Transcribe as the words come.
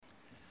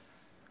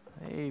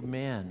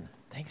Amen.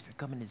 Thanks for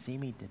coming to see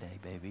me today,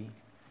 baby.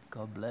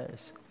 God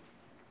bless.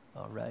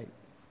 All right.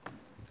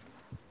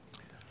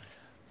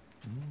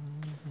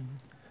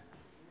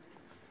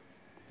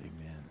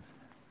 Amen.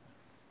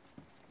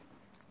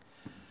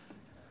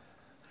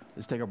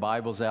 Let's take our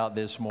Bibles out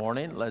this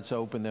morning. Let's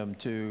open them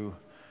to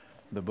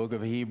the book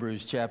of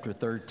Hebrews chapter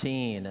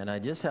 13. And I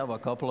just have a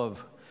couple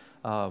of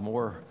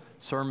more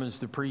sermons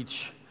to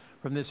preach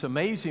from this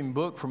amazing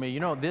book for me.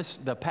 You know,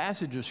 the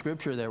passage of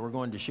Scripture that we're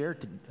going to share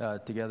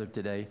together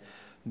today,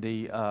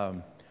 the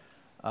 7th,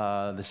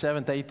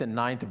 8th, and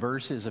 9th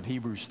verses of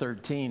Hebrews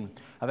 13.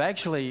 I've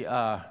actually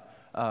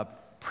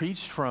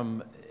preached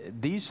from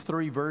these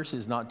three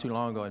verses not too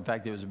long ago. In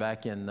fact, it was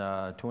back in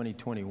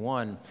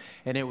 2021.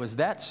 And it was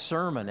that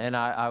sermon, and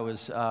I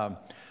was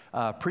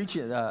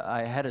preaching,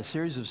 I had a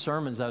series of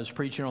sermons I was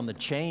preaching on the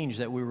change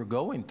that we were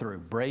going through,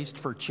 braced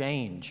for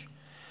change.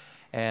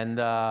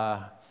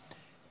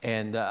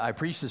 And I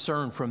preached a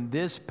sermon from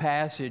this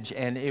passage,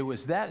 and it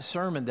was that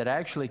sermon that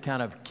actually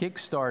kind of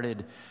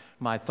kick-started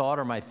my thought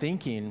or my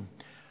thinking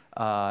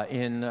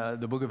in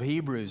the book of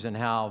Hebrews, and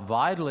how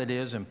vital it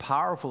is and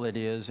powerful it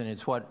is, and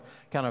it's what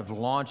kind of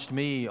launched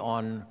me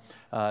on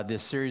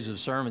this series of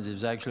sermons. It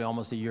was actually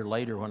almost a year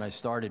later when I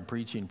started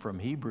preaching from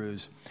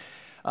Hebrews.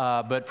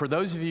 But for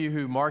those of you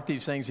who mark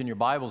these things in your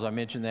Bibles, I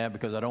mention that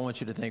because I don't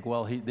want you to think,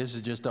 well, this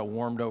is just a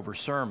warmed over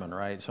sermon,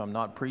 right? So I'm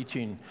not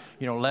preaching,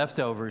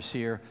 leftovers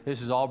here.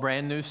 This is all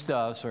brand new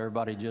stuff, so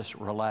everybody just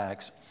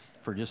relax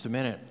for just a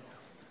minute.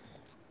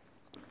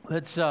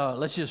 Let's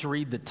just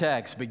read the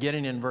text,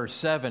 beginning in verse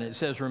 7. It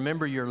says,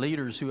 "Remember your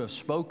leaders who have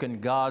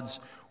spoken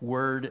God's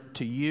word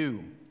to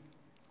you.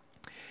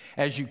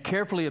 As you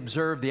carefully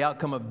observe the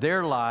outcome of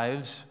their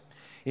lives,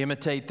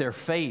 imitate their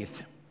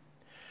faith.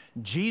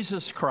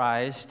 Jesus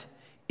Christ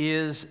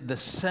is the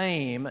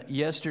same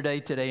yesterday,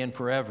 today, and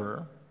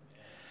forever.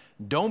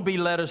 Don't be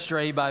led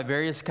astray by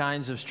various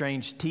kinds of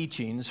strange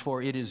teachings,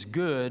 for it is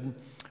good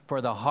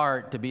for the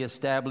heart to be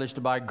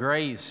established by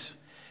grace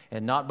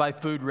and not by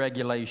food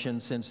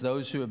regulations, since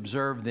those who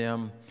observe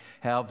them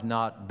have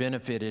not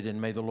benefited.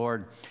 And may the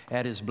Lord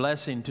add His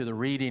blessing to the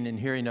reading and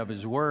hearing of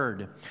His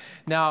word."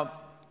 Now,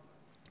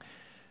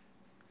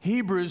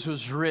 Hebrews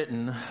was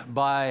written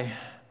by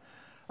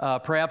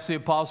perhaps the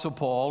Apostle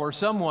Paul, or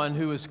someone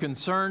who was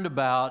concerned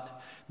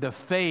about the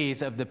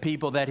faith of the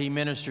people that he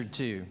ministered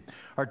to,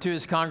 or to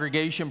his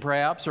congregation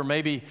perhaps, or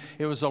maybe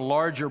it was a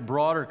larger,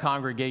 broader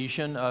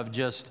congregation of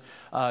just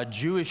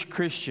Jewish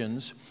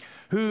Christians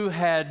who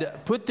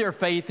had put their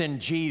faith in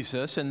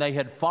Jesus, and they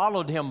had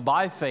followed Him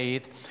by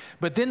faith,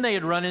 but then they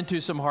had run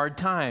into some hard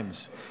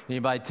times.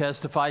 Anybody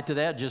testify to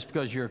that? Just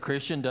because you're a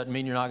Christian doesn't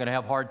mean you're not going to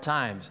have hard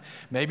times.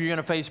 Maybe you're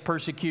going to face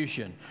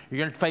persecution. You're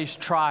going to face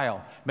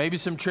trial, maybe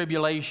some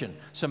tribulation.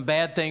 Some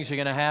bad things are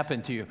going to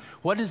happen to you.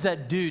 What does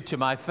that do to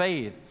my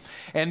faith?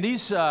 And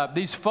these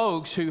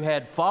folks who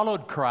had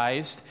followed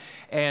Christ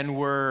and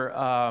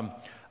were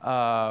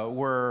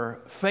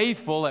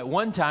faithful at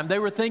one time, they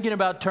were thinking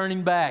about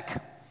turning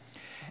back.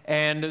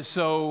 And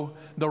so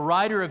the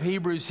writer of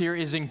Hebrews here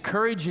is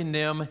encouraging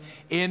them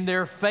in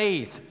their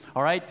faith,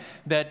 all right?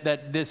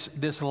 That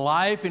this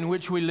life in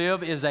which we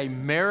live is a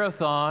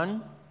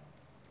marathon,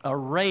 a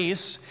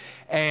race,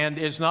 and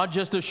it's not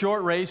just a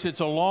short race, it's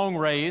a long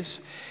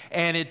race,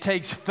 and it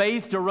takes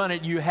faith to run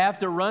it. You have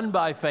to run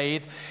by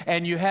faith,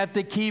 and you have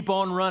to keep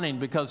on running,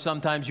 because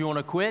sometimes you want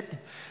to quit,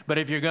 but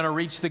if you're going to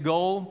reach the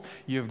goal,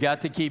 you've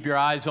got to keep your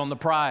eyes on the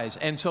prize.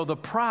 And so the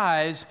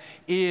prize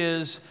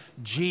is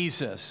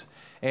Jesus.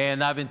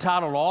 And I've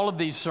entitled all of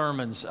these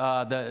sermons,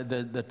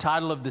 the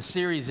title of the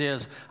series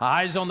is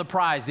Eyes on the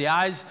Prize.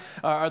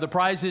 The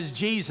prize is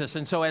Jesus.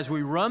 And so as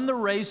we run the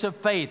race of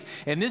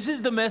faith, and this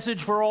is the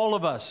message for all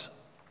of us,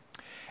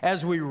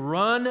 as we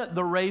run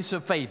the race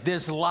of faith,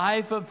 this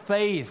life of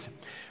faith,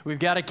 we've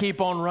got to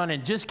keep on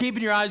running. Just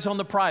keeping your eyes on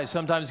the prize.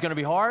 Sometimes it's going to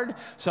be hard.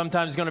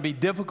 Sometimes it's going to be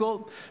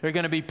difficult. There are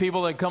going to be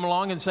people that come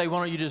along and say, why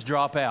don't you just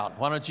drop out?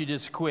 Why don't you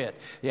just quit?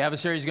 The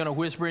adversary is going to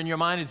whisper in your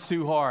mind, it's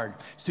too hard.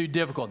 It's too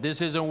difficult.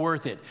 This isn't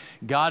worth it.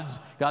 God's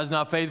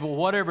not faithful.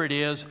 Whatever it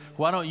is,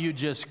 why don't you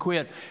just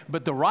quit?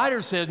 But the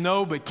writer says,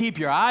 no, but keep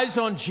your eyes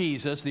on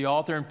Jesus, the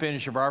author and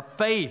finisher of our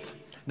faith.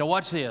 Now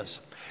watch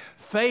this.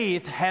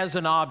 Faith has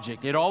an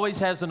object. It always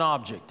has an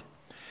object.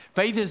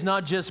 Faith is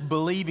not just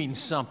believing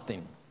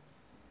something.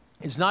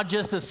 It's not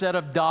just a set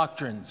of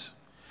doctrines.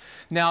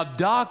 Now,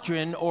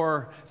 doctrine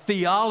or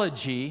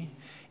theology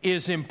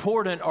is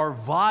important or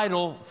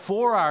vital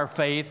for our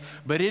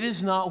faith, but it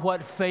is not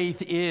what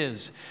faith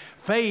is.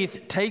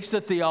 Faith takes the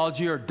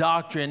theology or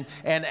doctrine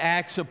and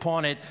acts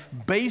upon it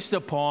based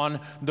upon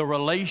the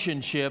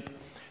relationship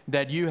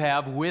that you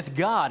have with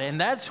God.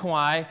 And that's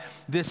why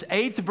this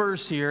 8th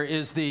verse here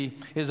is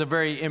a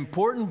very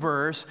important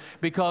verse,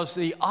 because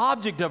the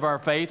object of our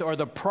faith, or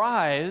the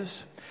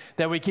prize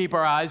that we keep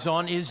our eyes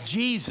on, is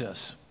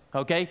Jesus.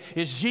 Okay?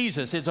 It's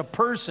Jesus. It's a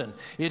person.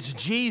 It's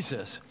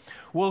Jesus.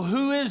 Well,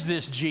 who is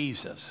this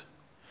Jesus?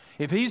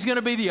 If He's going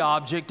to be the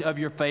object of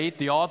your faith,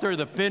 the author,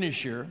 the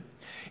finisher,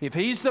 if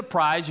He's the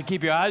prize, you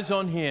keep your eyes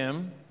on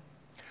Him,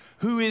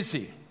 who is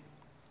He?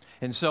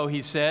 And so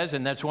he says,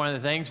 and that's one of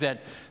the things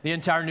that the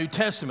entire New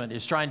Testament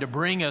is trying to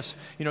bring us,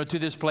 to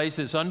this place,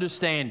 this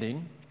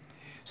understanding,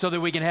 so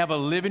that we can have a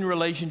living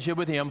relationship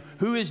with him.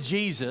 Who is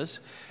Jesus?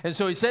 And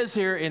so he says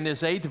here in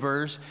this 8th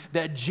verse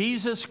that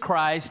Jesus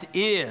Christ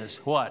is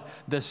what?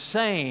 The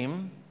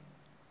same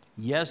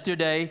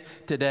yesterday,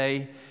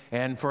 today,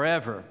 and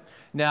forever.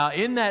 Now,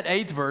 in that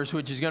 8th verse,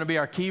 which is going to be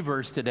our key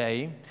verse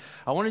today,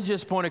 I want to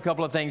just point a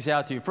couple of things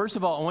out to you. First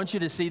of all, I want you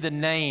to see the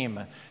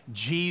name,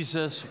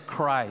 Jesus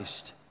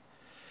Christ.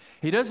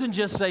 He doesn't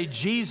just say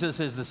Jesus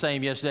is the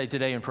same yesterday,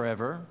 today, and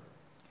forever.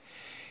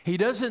 He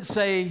doesn't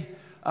say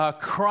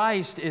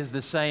Christ is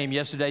the same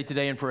yesterday,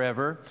 today, and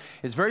forever.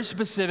 It's very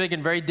specific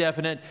and very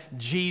definite.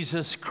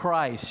 Jesus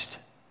Christ.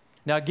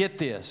 Now get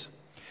this.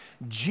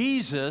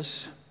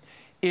 Jesus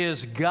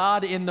is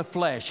God in the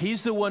flesh.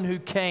 He's the one who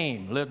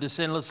came, lived a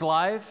sinless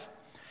life,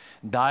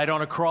 died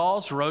on a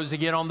cross, rose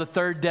again on the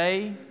 3rd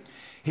day.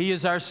 He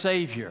is our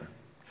Savior.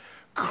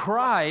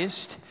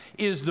 Christ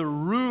is the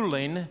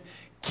ruling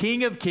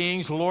King of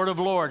kings, Lord of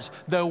lords,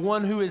 the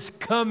one who is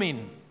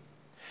coming.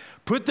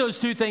 Put those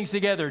two things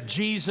together,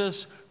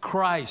 Jesus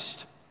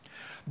Christ,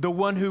 the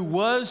one who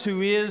was,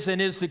 who is, and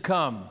is to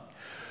come.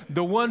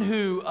 The one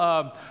who,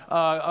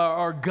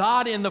 or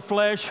God in the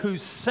flesh, who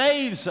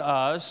saves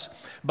us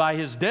by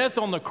his death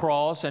on the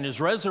cross and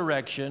his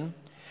resurrection,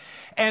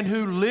 and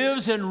who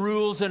lives and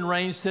rules and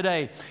reigns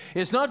today.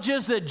 It's not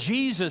just that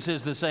Jesus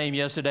is the same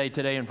yesterday,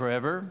 today, and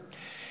forever.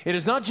 It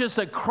is not just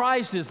that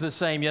Christ is the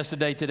same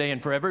yesterday, today,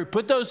 and forever.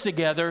 Put those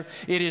together.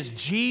 It is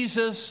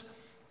Jesus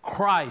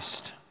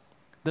Christ,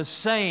 the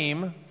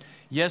same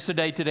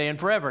yesterday, today, and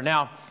forever.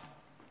 Now,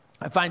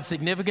 I find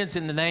significance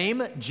in the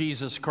name,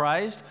 Jesus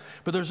Christ,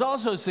 but there's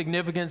also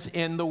significance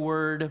in the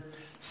word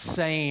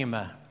same.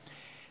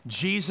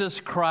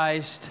 Jesus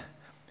Christ,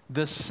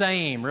 the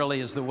same, really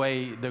is the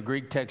way the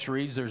Greek text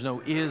reads. There's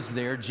no is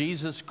there.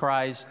 Jesus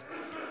Christ,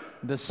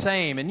 the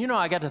same. And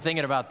I got to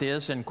thinking about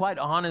this, and quite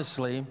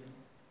honestly,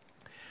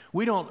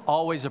 we don't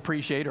always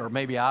appreciate, or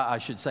maybe I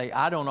should say,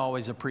 I don't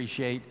always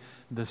appreciate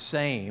the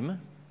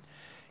same.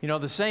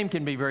 The same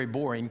can be very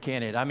boring,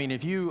 can't it? I mean,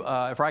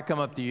 if I come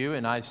up to you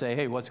and I say,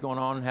 hey, what's going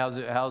on?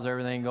 How's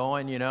everything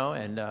going?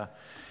 And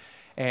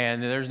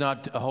there's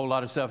not a whole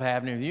lot of stuff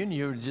happening with you, and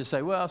you would just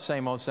say, well,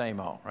 same old,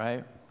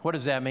 right? What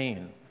does that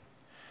mean?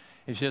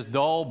 It's just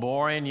dull,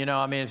 boring,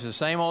 it's the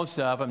same old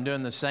stuff. I'm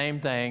doing the same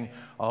thing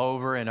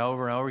over and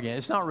over and over again.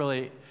 It's not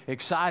really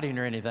exciting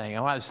or anything.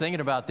 And when I was thinking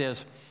about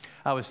this,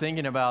 I was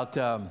thinking about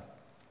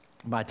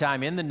my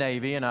time in the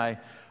Navy, and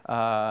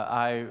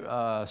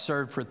I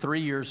served for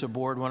 3 years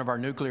aboard one of our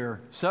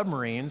nuclear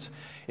submarines.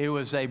 It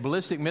was a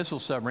ballistic missile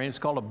submarine. It's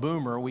called a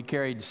boomer. We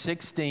carried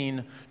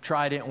 16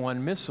 Trident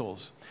 1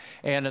 missiles.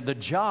 And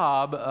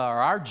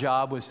our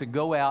job was to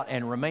go out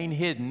and remain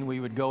hidden. We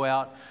would go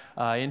out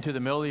into the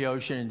middle of the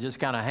ocean and just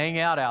kind of hang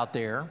out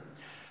there,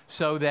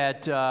 so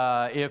that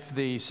if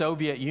the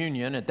Soviet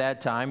Union at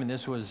that time, and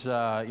this was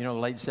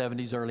late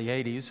 70s, early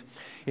 80s,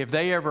 if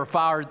they ever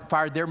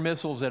fired their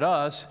missiles at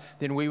us,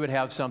 then we would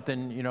have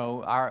something,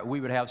 we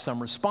would have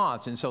some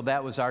response. And so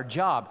that was our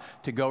job,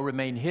 to go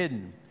remain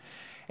hidden.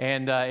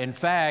 And in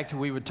fact,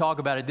 we would talk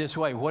about it this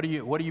way. What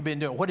have you been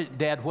doing?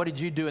 Dad, what did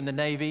you do in the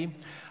Navy?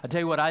 I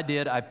tell you what I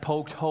did. I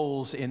poked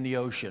holes in the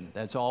ocean.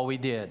 That's all we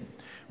did.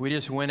 We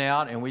just went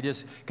out and we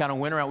just kind of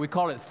went around. We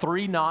called it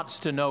 3 knots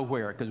to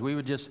nowhere, because we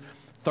would just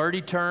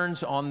 30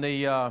 turns on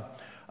the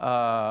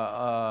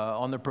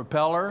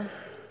propeller,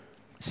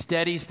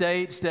 steady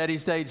state, steady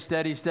state,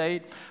 steady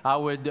state. I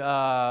would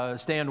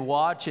stand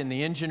watch in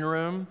the engine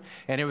room,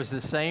 and it was the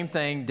same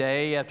thing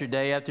day after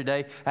day after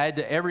day.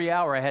 Every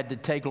hour I had to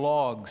take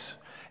logs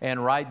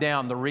and write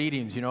down the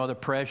readings, the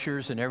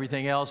pressures and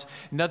everything else.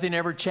 Nothing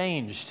ever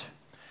changed.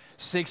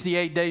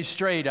 68 days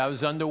straight, I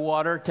was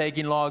underwater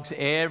taking logs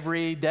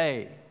every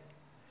day.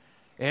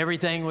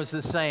 Everything was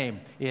the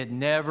same. It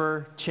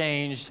never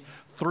changed.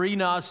 3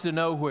 knots to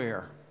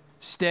nowhere,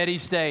 steady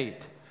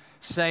state,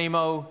 same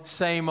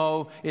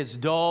old, it's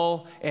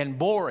dull and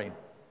boring.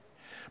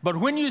 But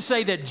when you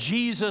say that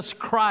Jesus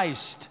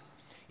Christ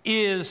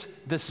is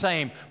the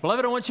same,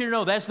 beloved, I want you to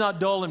know that's not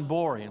dull and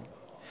boring.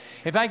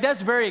 In fact,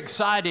 that's very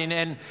exciting,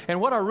 and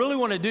what I really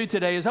want to do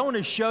today is I want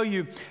to show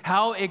you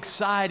how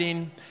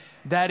exciting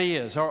that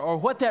is, or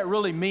what that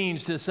really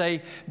means to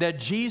say that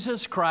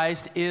Jesus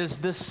Christ is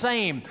the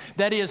same.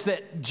 That is,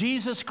 that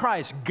Jesus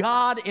Christ,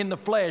 God in the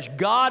flesh,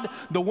 God,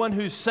 the one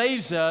who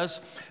saves us,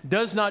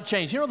 does not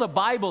change. The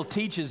Bible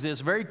teaches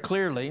this very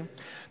clearly.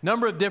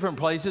 Number of different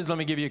places. Let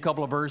me give you a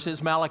couple of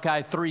verses.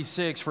 Malachi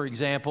 3:6, for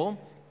example.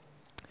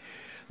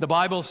 The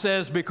Bible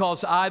says,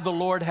 because I, the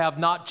Lord, have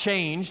not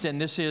changed, and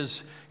this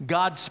is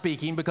God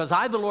speaking, because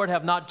I, the Lord,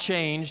 have not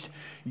changed,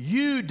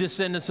 you,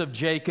 descendants of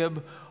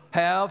Jacob,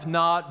 have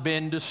not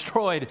been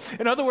destroyed.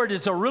 In other words,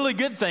 it's a really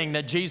good thing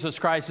that Jesus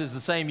Christ is the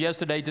same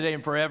yesterday, today,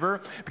 and forever,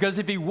 because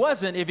if he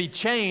wasn't, if he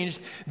changed,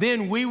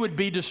 then we would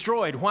be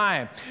destroyed.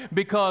 Why?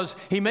 Because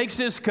he makes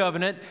this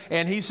covenant,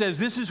 and he says,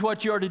 this is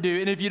what you are to do,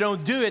 and if you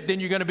don't do it,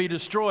 then you're going to be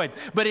destroyed.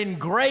 But in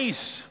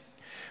grace,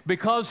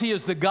 because he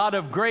is the God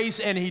of grace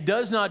and he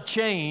does not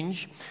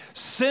change,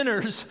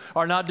 sinners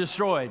are not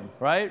destroyed,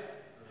 right?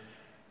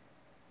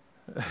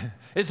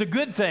 It's a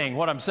good thing.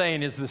 What I'm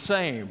saying is the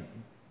same.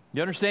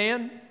 You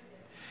understand?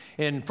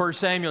 In 1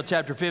 Samuel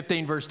chapter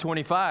 15, verse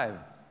 25,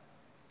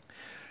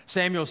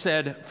 Samuel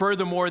said,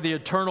 "Furthermore, the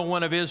Eternal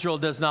One of Israel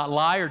does not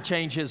lie or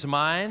change his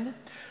mind,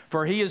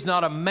 for he is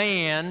not a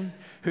man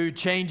who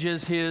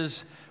changes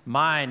his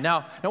mind."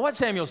 Now what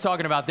Samuel's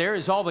talking about there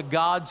is all the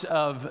gods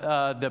of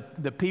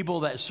the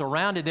people that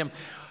surrounded them.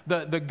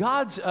 The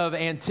gods of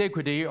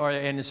antiquity,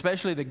 and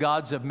especially the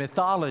gods of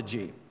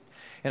mythology.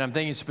 And I'm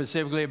thinking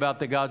specifically about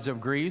the gods of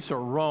Greece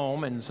or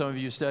Rome, and some of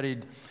you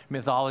studied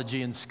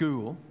mythology in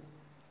school.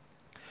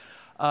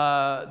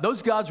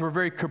 Those gods were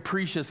very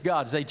capricious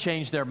gods. They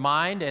changed their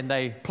mind and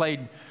they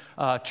played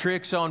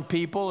tricks on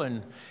people,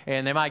 and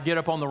they might get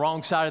up on the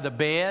wrong side of the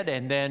bed,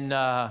 and then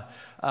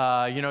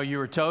you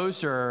were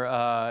toast,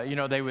 or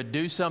they would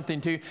do something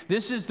to you.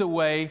 This is the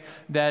way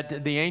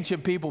that the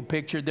ancient people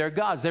pictured their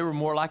gods. They were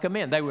more like a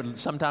man.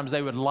 Sometimes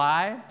they would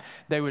lie.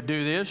 They would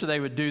do this or they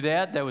would do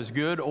that. That was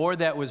good or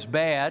that was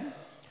bad,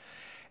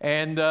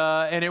 and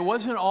it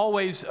wasn't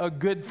always a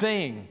good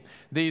thing,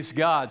 these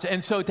gods.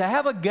 And so to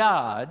have a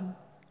God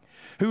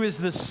who is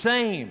the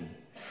same,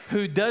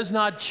 who does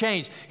not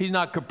change. He's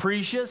not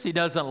capricious. He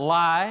doesn't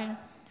lie.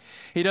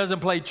 He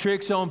doesn't play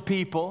tricks on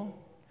people.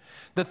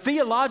 The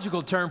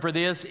theological term for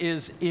this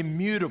is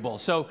immutable.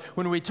 So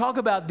when we talk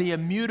about the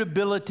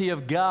immutability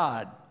of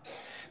God,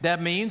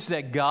 that means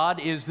that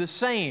God is the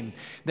same,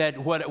 that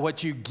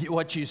what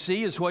you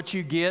see is what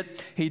you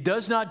get. He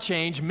does not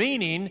change,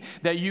 meaning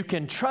that you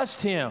can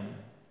trust him,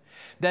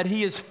 that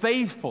he is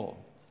faithful,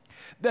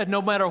 that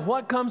no matter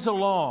what comes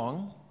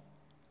along,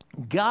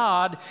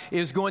 God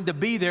is going to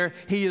be there.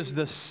 He is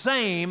the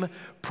same.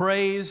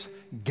 Praise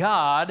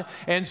God.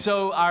 And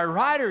so our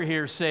writer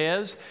here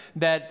says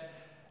that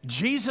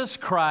Jesus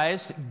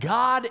Christ,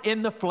 God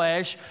in the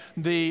flesh,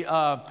 the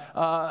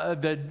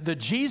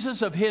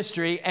Jesus of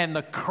history and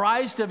the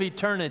Christ of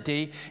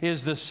eternity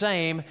is the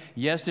same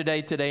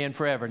yesterday, today, and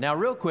forever. Now,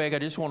 real quick, I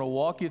just want to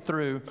walk you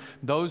through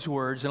those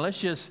words, and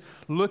let's just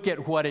look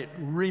at what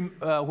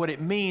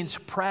it means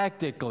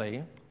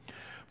practically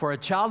for a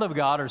child of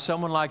God or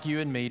someone like you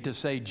and me to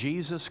say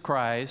Jesus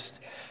Christ,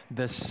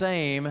 the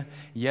same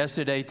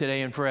yesterday,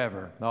 today, and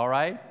forever. All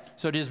right?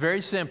 So it is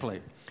very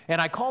simply.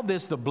 And I call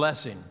this the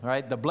blessing,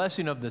 right? The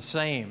blessing of the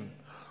same.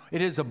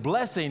 It is a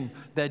blessing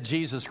that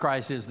Jesus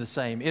Christ is the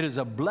same. It is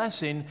a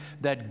blessing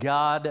that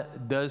God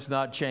does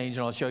not change,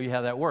 and I'll show you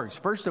how that works.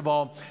 First of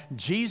all,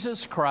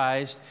 Jesus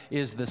Christ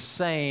is the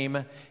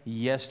same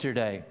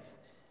yesterday.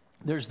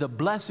 There's the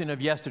blessing of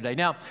yesterday.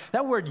 Now,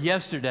 that word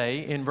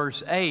yesterday in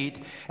verse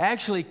 8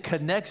 actually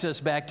connects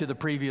us back to the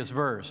previous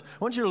verse. I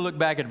want you to look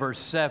back at verse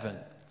 7.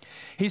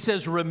 He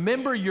says,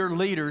 "Remember your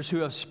leaders who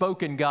have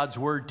spoken God's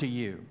word to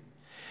you."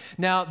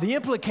 Now, the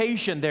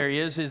implication there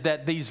is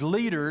that these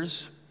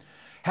leaders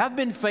have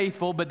been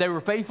faithful, but they were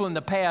faithful in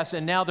the past,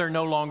 and now they're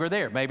no longer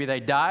there. Maybe they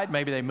died.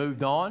 Maybe they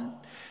moved on.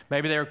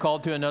 Maybe they were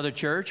called to another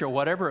church or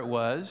whatever it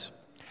was.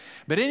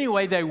 But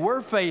anyway, they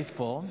were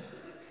faithful,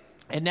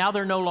 and now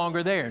they're no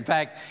longer there. In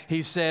fact,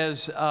 he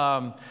says,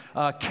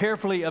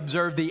 carefully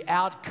observe the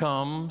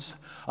outcomes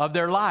of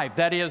their life.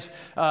 That is,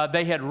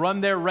 they had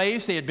run their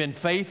race. They had been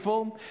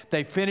faithful.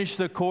 They finished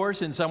the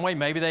course in some way.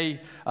 Maybe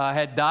they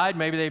had died.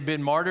 Maybe they'd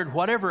been martyred,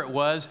 whatever it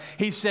was.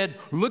 He said,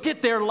 look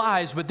at their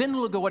lives, but then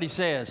look at what he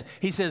says.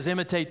 He says,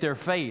 imitate their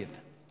faith.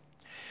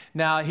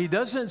 Now, he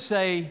doesn't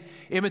say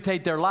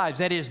imitate their lives.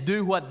 That is,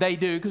 do what they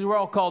do, because we're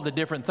all called to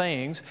different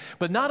things.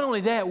 But not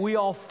only that, we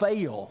all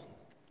fail.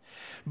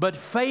 But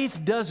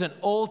faith doesn't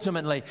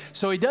ultimately.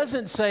 So he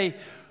doesn't say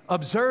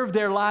observe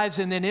their lives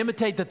and then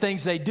imitate the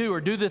things they do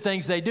or do the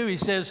things they do. He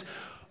says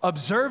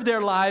observe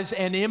their lives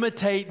and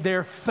imitate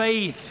their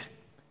faith.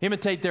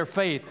 Imitate their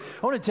faith.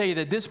 I want to tell you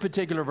that this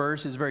particular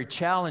verse is very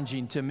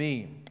challenging to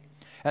me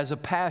as a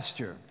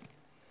pastor,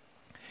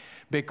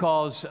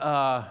 because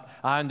I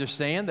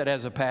understand that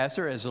as a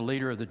pastor, as a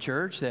leader of the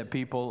church, that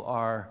people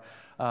are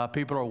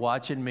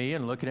watching me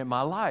and looking at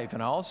my life.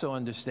 And I also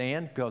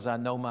understand, because I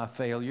know my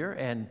failure,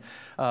 and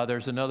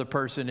there's another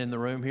person in the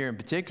room here in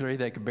particular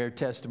that could bear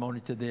testimony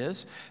to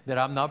this, that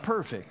I'm not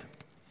perfect.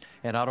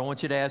 And I don't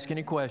want you to ask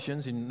any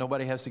questions, and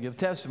nobody has to give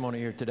testimony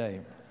here today.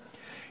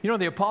 You know,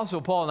 the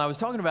Apostle Paul, and I was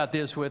talking about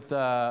this with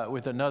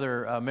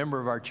another member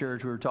of our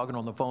church. We were talking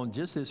on the phone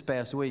just this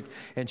past week,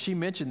 and she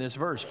mentioned this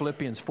verse,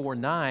 Philippians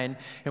 4:9,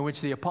 in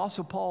which the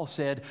Apostle Paul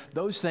said,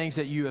 those things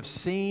that you have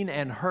seen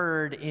and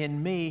heard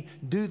in me,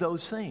 do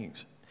those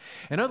things.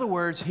 In other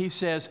words, he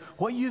says,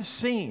 what you've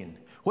seen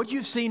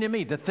in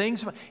me, the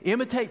things,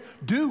 imitate,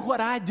 do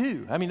what I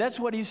do. I mean, that's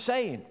what he's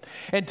saying.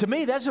 And to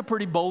me, that's a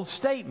pretty bold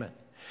statement.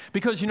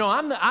 Because, you know,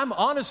 I'm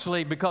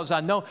honestly, because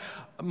I know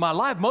my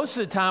life, most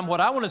of the time what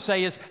I want to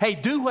say is, hey,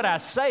 do what I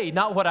say,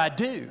 not what I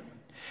do.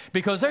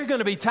 Because there's going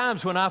to be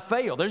times when I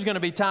fail. There's going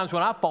to be times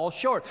when I fall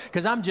short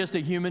because I'm just a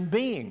human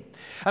being.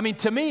 I mean,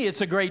 to me,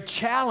 it's a great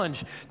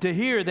challenge to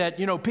hear that,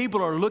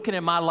 people are looking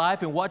at my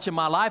life and watching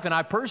my life. And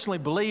I personally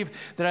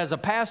believe that as a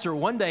pastor,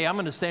 one day I'm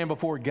going to stand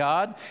before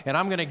God and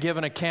I'm going to give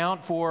an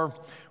account for,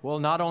 well,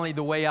 not only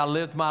the way I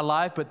lived my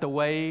life, but the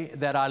way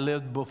that I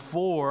lived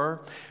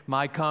before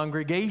my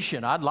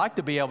congregation. I'd like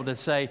to be able to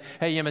say,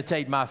 hey,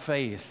 imitate my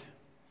faith.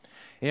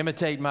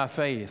 Imitate my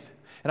faith.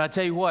 And I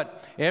tell you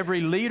what, every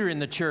leader in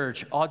the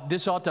church,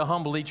 this ought to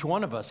humble each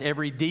one of us.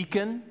 Every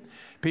deacon,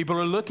 people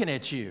are looking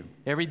at you.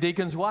 Every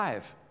deacon's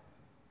wife.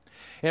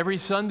 Every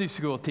Sunday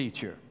school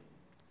teacher.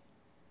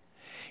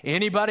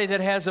 Anybody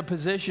that has a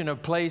position, a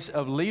place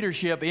of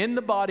leadership in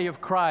the body of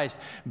Christ,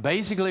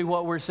 basically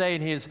what we're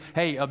saying is,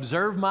 hey,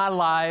 observe my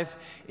life,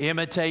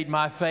 imitate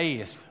my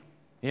faith.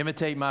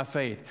 Imitate my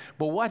faith.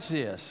 But watch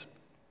this.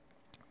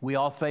 We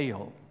all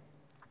fail.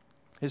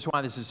 That's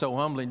why this is so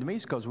humbling to me,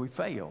 is because we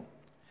fail.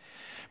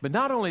 But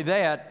not only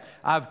that,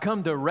 I've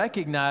come to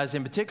recognize,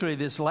 and particularly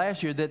this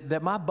last year,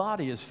 that my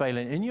body is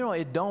failing. And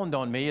it dawned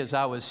on me as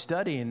I was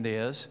studying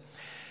this,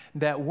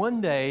 that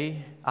one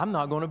day I'm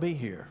not going to be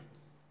here.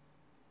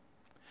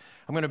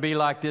 I'm going to be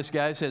like this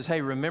guy who says,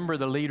 hey, remember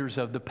the leaders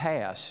of the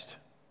past,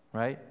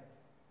 right?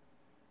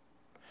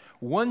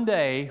 One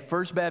day,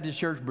 First Baptist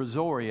Church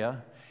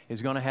Brazoria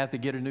is going to have to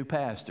get a new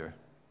pastor.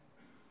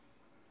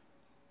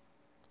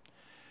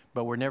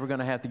 But we're never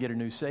going to have to get a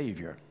new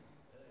Savior.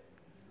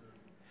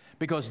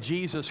 Because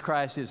Jesus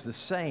Christ is the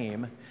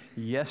same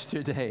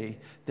yesterday,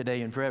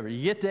 today, and forever.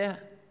 You get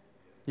that?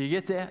 You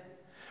get that?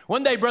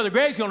 One day, Brother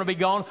Greg's going to be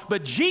gone,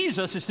 but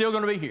Jesus is still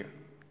going to be here.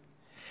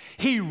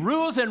 He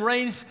rules and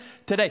reigns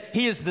today.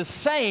 He is the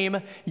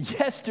same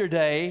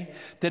yesterday,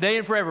 today,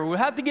 and forever. We'll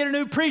have to get a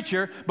new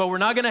preacher, but we're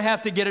not going to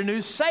have to get a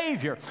new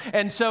Savior.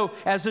 And so,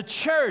 as a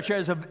church,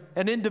 as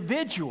an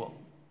individual,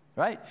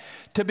 right,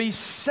 to be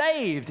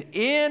saved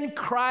in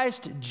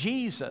Christ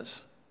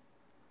Jesus,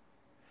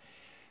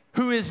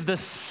 who is the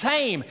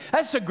same.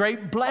 That's a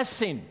great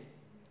blessing.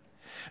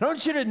 I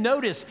want you to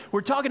notice,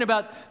 we're talking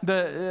about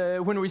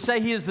when we say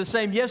He is the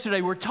same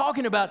yesterday, we're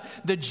talking about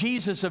the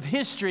Jesus of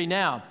history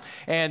now.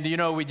 And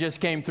we just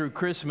came through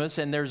Christmas,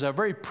 and there's a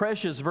very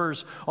precious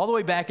verse all the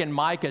way back in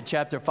Micah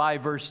chapter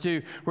 5, verse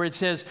 2, where it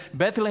says,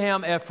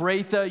 Bethlehem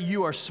Ephrathah,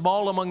 you are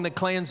small among the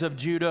clans of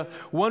Judah.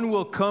 One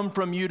will come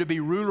from you to be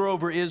ruler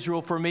over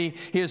Israel for me.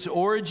 His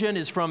origin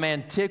is from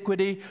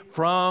antiquity,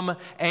 from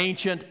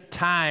ancient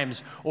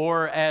times.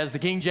 Or as the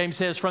King James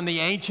says, from the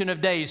Ancient of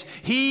Days.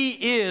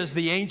 He is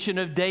the Ancient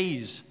of Days.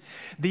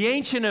 The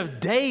Ancient of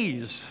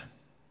Days,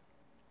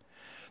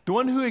 the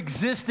one who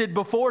existed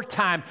before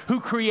time,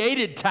 who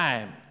created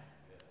time.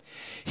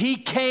 He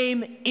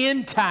came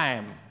in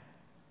time,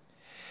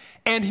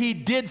 and He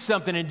did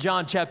something in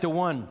John chapter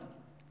 1,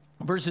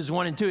 verses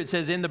 1 and 2. It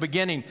says, in the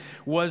beginning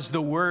was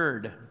the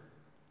Word.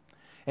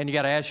 And you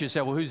got to ask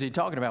yourself, well, who's He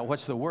talking about?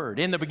 What's the Word?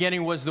 In the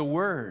beginning was the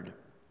Word,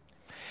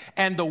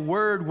 and the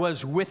Word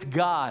was with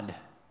God,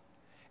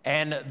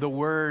 and the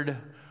Word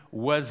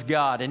was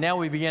God. And now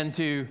we begin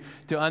to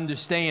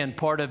understand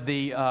part of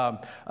the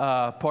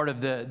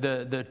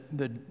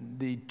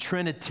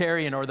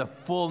Trinitarian, or the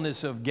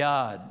fullness of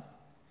God.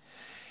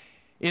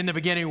 In the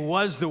beginning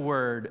was the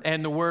Word,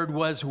 and the Word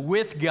was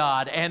with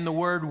God, and the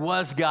Word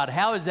was God.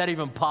 How is that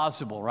even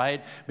possible,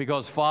 right?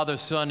 Because Father,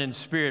 Son, and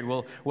Spirit,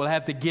 we'll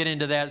have to get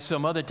into that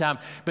some other time.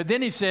 But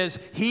then He says,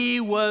 He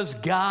was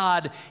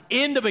God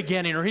in the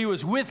beginning, or He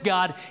was with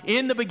God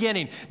in the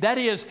beginning. That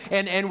is,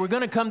 and we're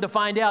going to come to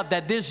find out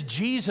that this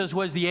Jesus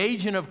was the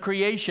agent of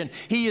creation.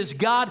 He is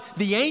God,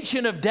 the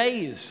Ancient of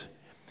Days,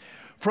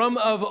 from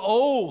of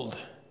old.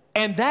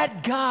 And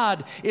that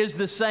God is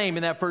the same.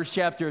 In that first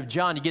chapter of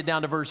John, you get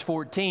down to verse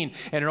 14,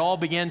 and it all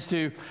begins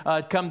to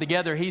come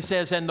together. He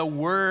says, and the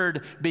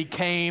Word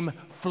became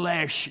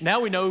flesh. Now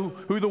we know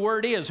who the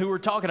Word is, who we're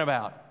talking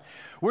about.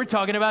 We're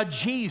talking about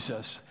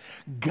Jesus,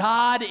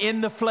 God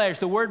in the flesh.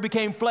 The Word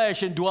became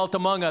flesh and dwelt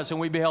among us, and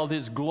we beheld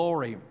His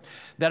glory,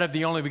 that of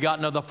the only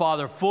begotten of the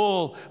Father,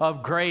 full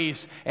of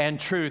grace and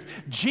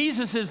truth.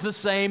 Jesus is the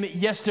same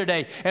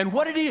yesterday. And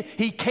what did He?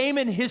 He came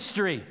in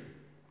history.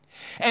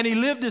 And He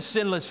lived a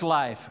sinless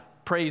life,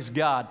 praise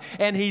God.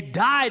 And He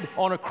died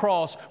on a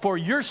cross for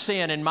your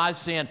sin and my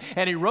sin.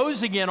 And He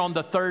rose again on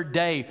the third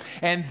day.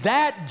 And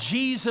that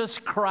Jesus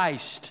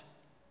Christ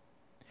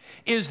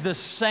is the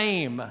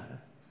same.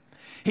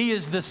 He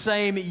is the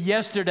same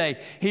yesterday.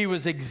 He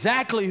was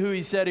exactly who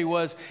He said He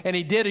was, and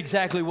He did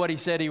exactly what He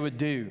said He would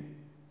do.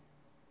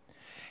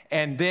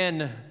 And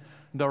then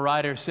the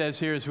writer says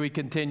here, as we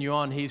continue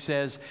on, he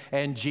says,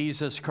 and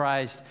Jesus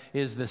Christ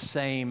is the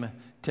same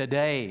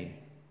today.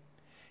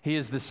 He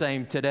is the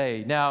same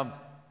today. Now,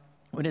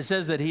 when it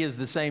says that He is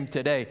the same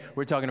today,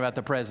 we're talking about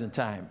the present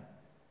time.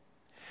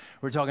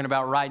 We're talking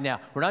about right now.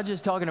 We're not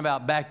just talking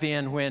about back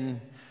then when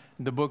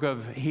the book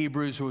of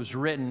Hebrews was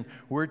written.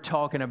 We're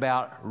talking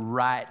about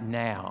right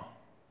now.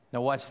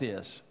 Now, watch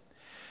this.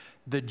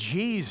 The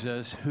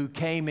Jesus who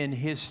came in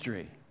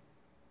history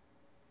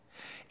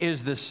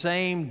is the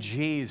same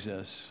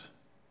Jesus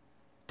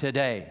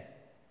today.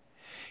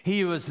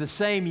 He was the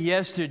same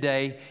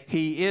yesterday.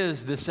 He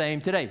is the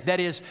same today. That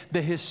is,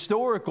 the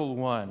historical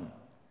one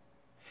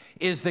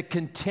is the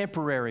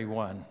contemporary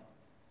one.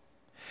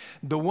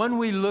 The one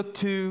we look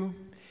to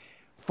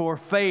for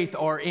faith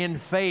or in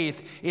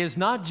faith is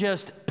not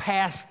just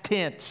past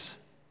tense.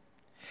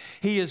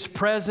 He is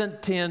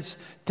present tense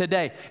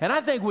today. And I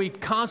think we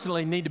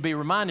constantly need to be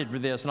reminded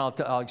of this, and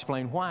I'll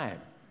explain why.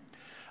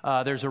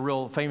 There's a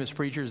real famous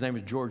preacher. His name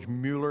is George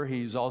Mueller.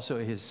 He's also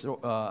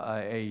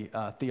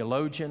a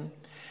theologian.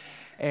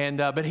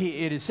 But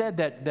it is said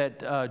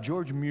that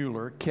George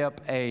Mueller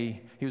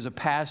he was a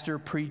pastor,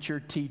 preacher,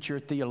 teacher,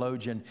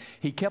 theologian.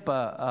 He kept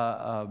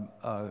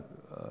a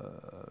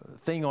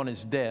thing on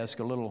his desk,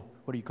 a little,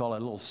 what do you call it,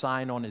 a little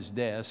sign on his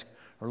desk,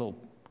 or a little,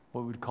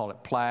 what would we call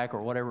it, plaque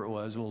or whatever it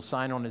was, a little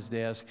sign on his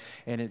desk,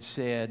 and it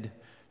said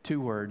 2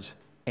 words,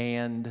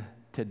 "and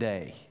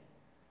today."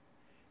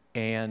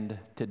 And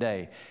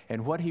today.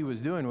 And what he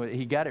was doing,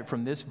 he got it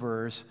from this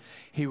verse.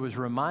 He was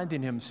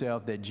reminding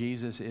himself that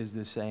Jesus is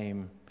the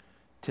same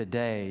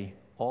today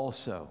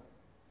also.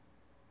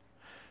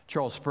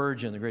 Charles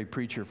Spurgeon, the great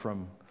preacher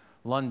from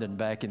London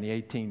back in the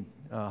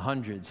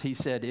 1800s, he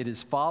said, "It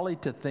is folly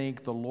to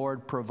think the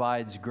Lord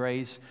provides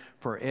grace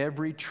for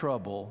every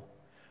trouble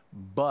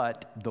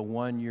but the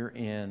one you're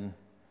in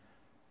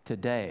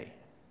today."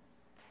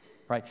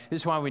 Right?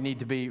 This is why we need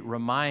to be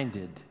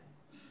reminded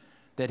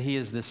that He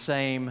is the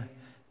same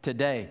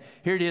today.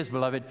 Here it is,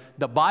 beloved.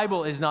 The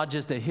Bible is not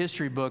just a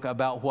history book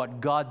about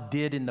what God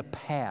did in the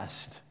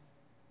past.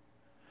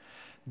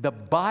 The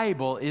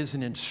Bible is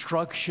an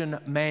instruction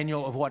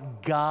manual of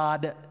what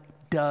God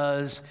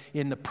does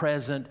in the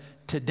present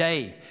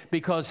today,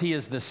 because He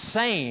is the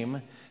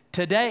same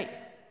today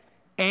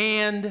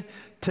and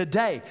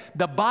today.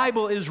 The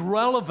Bible is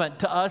relevant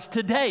to us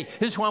today.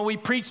 This is why we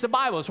preach the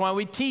Bible. It's why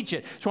we teach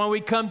it. It's why we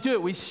come to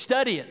it. We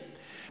study it.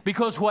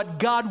 Because what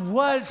God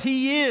was,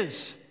 He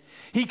is.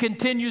 He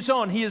continues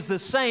on. He is the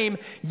same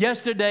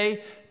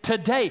yesterday,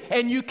 today.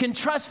 And you can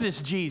trust this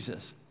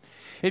Jesus.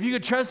 If you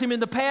could trust Him in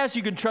the past,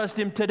 you can trust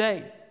Him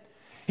today.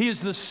 He is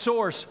the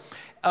source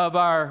of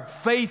our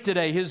faith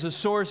today. He is the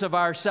source of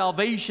our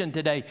salvation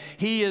today.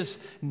 He is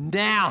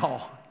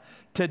now,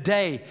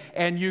 today,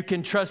 and you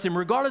can trust Him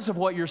regardless of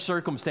what your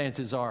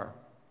circumstances are.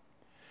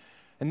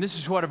 And this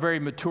is what a very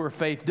mature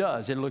faith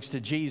does. It looks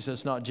to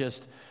Jesus, not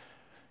just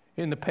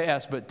in the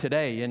past, but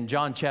today. In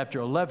John chapter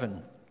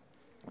 11,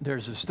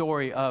 there's a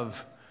story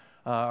of,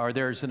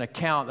 there's an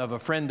account of a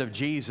friend of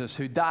Jesus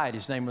who died.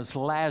 His name was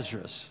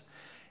Lazarus.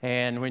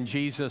 And when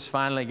Jesus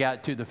finally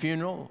got to the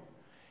funeral,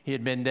 he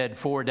had been dead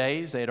 4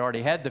 days. They had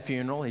already had the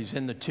funeral. He's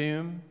in the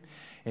tomb.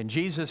 And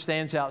Jesus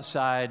stands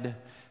outside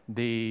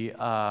the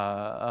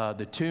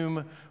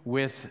tomb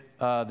with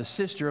the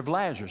sister of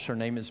Lazarus. Her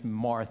name is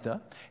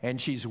Martha, and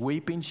she's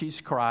weeping,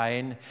 she's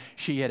crying.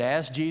 She had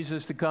asked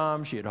Jesus to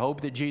come. She had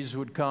hoped that Jesus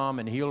would come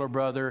and heal her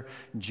brother.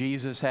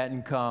 Jesus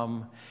hadn't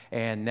come,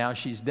 and now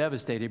she's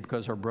devastated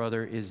because her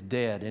brother is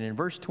dead. And in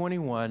verse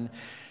 21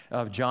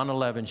 of John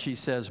 11, she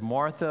says,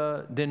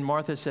 Then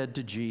Martha said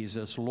to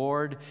Jesus,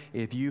 "Lord,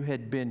 if you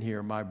had been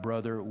here, my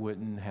brother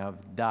wouldn't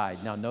have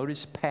died." Now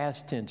notice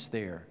past tense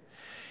there.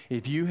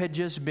 If you had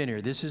just been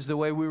here, this is the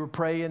way we were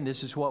praying,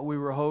 this is what we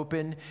were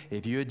hoping.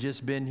 If you had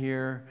just been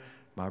here,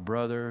 my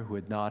brother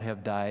would not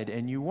have died.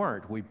 And you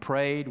weren't. We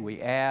prayed,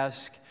 we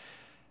asked,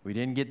 we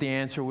didn't get the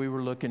answer we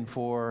were looking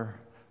for.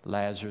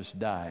 Lazarus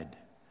died.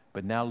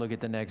 But now look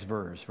at the next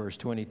verse, verse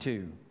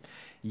 22.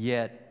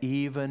 Yet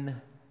even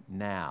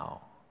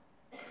now,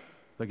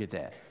 look at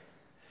that.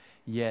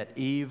 Yet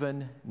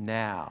even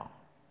now,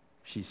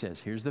 she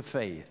says, here's the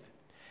faith.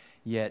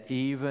 Yet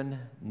even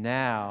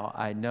now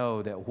I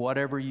know that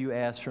whatever you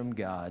ask from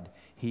God,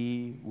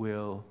 He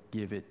will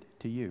give it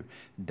to you.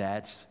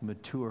 That's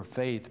mature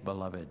faith,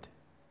 beloved.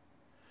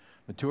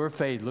 Mature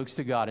faith looks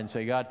to God and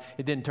say, God,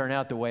 it didn't turn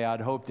out the way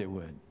I'd hoped it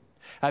would.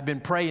 I've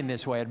been praying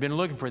this way. I've been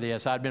looking for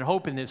this. I've been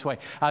hoping this way.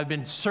 I've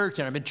been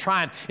searching. I've been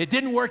trying. It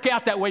didn't work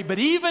out that way. But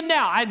even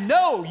now, I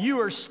know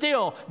you are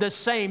still the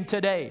same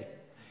today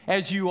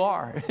as you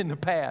are in the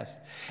past.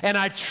 And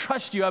I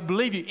trust you. I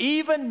believe you.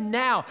 Even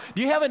now.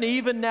 Do you have an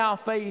even now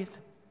faith?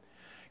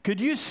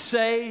 Could you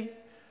say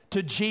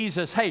to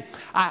Jesus, hey,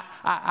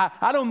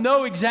 I don't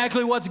know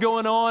exactly what's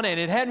going on, and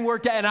it hadn't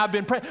worked out, and I've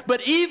been praying,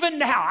 but even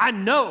now, I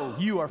know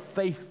you are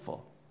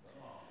faithful.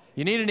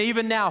 You need an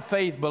even now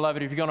faith,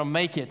 beloved, if you're going to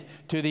make it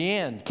to the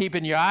end.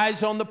 Keeping your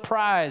eyes on the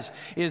prize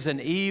is an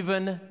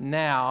even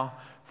now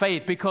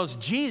faith, because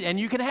Jesus, and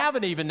you can have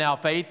an even now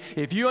faith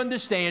if you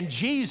understand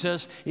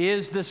Jesus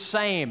is the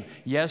same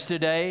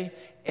yesterday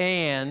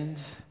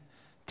and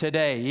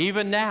today.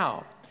 Even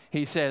now,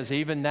 he says,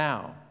 even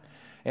now.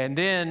 And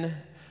then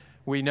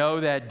we know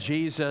that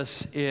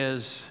Jesus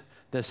is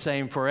the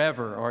same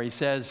forever, or he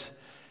says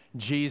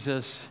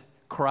Jesus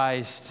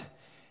Christ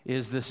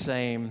is the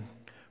same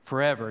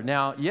forever.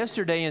 Now,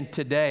 yesterday and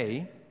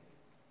today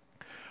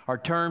are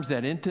terms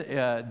that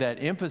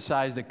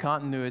emphasize the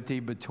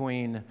continuity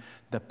between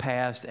the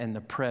past and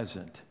the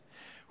present.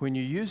 When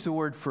you use the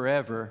word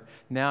forever,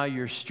 now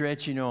you're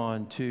stretching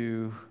on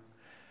to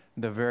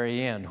the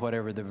very end,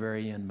 whatever the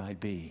very end might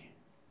be.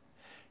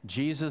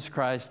 Jesus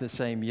Christ the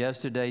same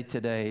yesterday,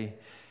 today,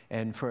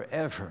 and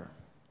forever.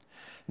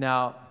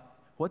 Now,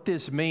 what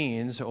this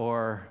means,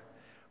 or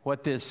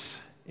what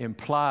this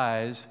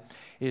implies,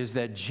 is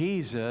that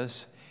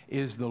Jesus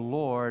is the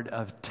Lord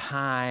of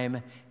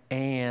time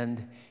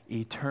and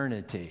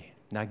eternity.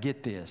 Now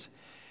get this.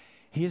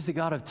 He is the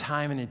God of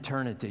time and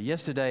eternity.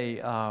 Yesterday,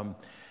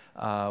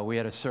 we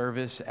had a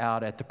service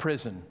out at the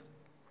prison.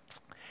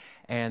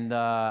 And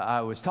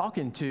I was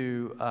talking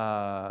to,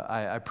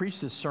 I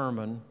preached a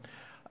sermon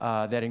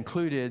that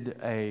included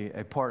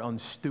a part on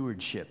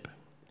stewardship.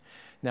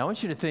 Now, I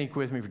want you to think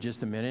with me for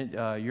just a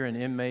minute. You're an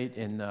inmate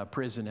in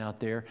prison out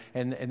there,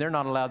 and they're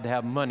not allowed to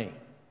have money.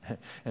 It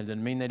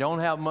doesn't mean they don't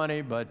have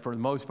money, but for the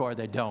most part,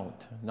 they don't.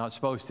 Not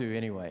supposed to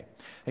anyway.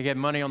 They get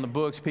money on the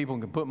books. People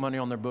can put money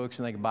on their books,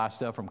 and they can buy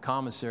stuff from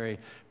commissary.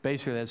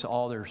 Basically, that's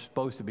all they're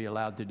supposed to be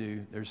allowed to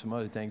do. There's some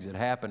other things that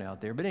happen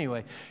out there. But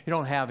anyway, you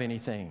don't have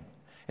anything.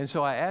 And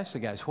so I asked the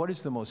guys, what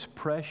is the most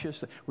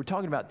precious? We're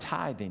talking about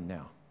tithing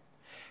now.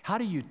 How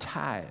do you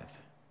tithe?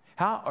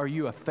 How are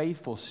you a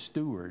faithful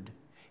steward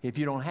if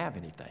you don't have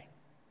anything?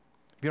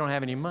 If you don't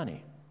have any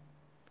money?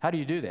 How do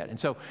you do that?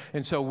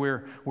 And so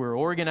we're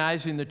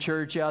organizing the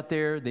church out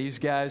there. These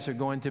guys are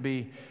going to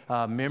be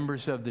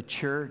members of the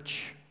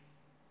church.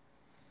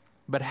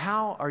 But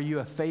how are you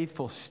a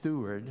faithful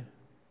steward?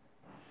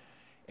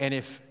 And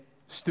if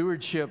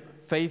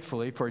stewardship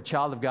faithfully for a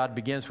child of God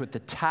begins with the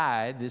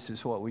tithe, this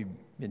is what we've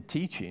been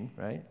teaching,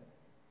 right?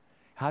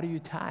 How do you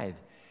tithe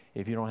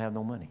if you don't have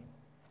no money?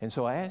 And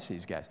so I asked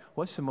these guys,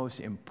 what's the most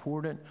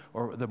important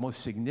or the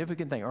most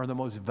significant thing or the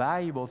most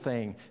valuable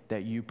thing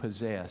that you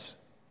possess?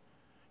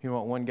 You know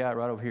what? One guy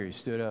right over here, he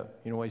stood up.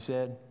 You know what he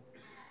said?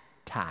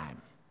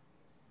 Time.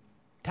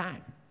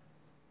 Time.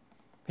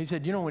 He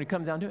said, you know, when it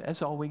comes down to it,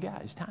 that's all we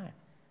got is time.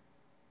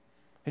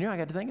 And you know, I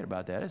got to thinking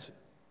about that.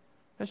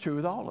 That's true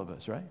with all of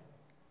us, right?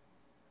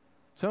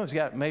 Some of us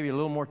got maybe a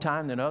little more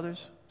time than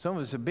others. Some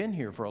of us have been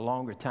here for a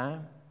longer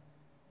time.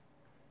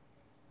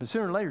 But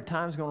sooner or later,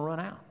 time's going to run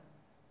out.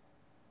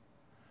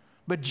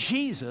 But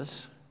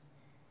Jesus,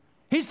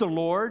 He's the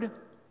Lord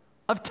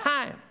of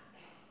time.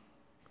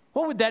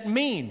 What would that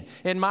mean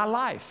in my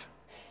life?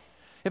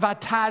 If I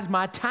tithed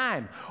my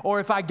time, or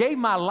if I gave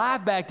my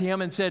life back to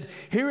Him and said,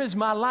 here is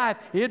my life,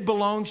 it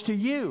belongs to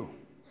you.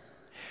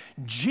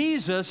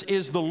 Jesus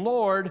is the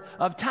Lord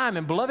of time.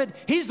 And beloved,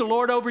 He's the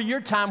Lord over your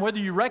time, whether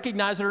you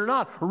recognize it or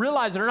not, or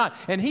realize it or not.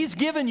 And He's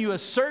given you a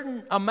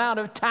certain amount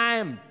of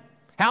time.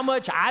 How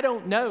much? I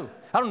don't know.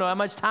 I don't know how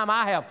much time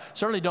I have.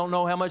 Certainly don't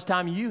know how much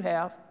time you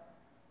have.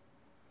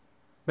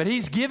 But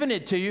He's given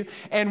it to you.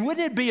 And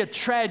wouldn't it be a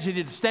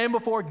tragedy to stand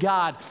before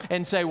God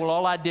and say, well,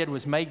 all I did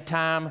was make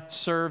time,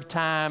 serve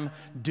time,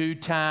 do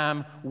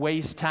time,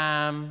 waste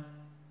time.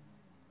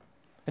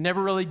 I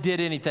never really did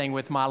anything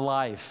with my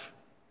life.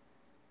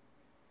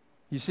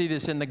 You see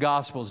this in the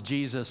Gospels.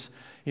 Jesus,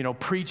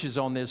 preaches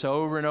on this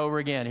over and over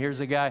again. Here's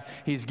a guy,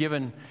 he's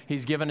given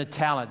a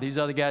talent. These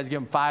other guys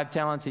give him 5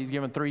 talents. He's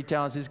given 3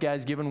 talents. This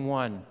guy's given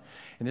 1.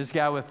 And this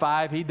guy with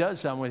 5, he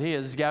does something with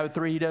his. This guy with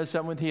 3, he does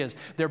something with his.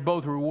 They're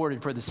both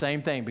rewarded for the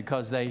same thing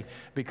because they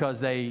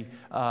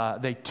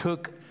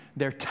took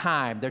their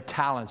time, their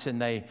talents,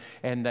 and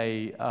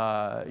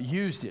they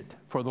used it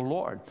for the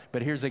Lord.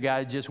 But here's a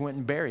guy who just went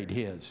and buried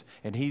his,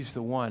 and he's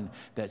the one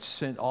that's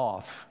sent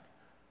off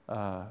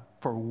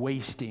for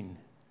wasting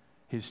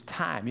his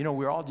time.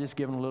 We're all just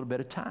given a little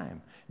bit of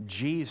time.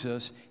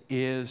 Jesus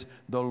is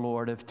the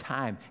Lord of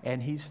time,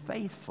 and He's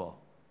faithful.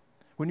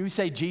 When we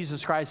say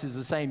Jesus Christ is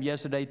the same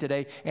yesterday,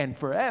 today, and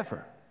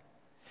forever,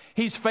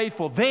 He's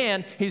faithful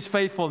then, He's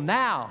faithful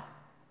now.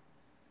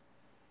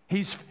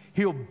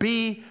 He'll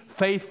be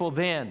faithful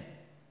then.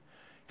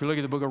 If you look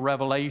at the book of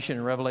Revelation,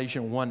 in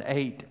Revelation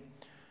 1:8,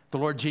 the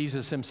Lord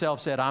Jesus Himself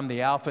said, I'm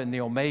the Alpha and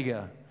the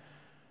Omega,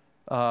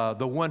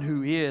 the one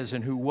who is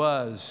and who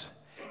was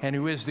and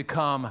who is to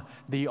come,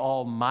 the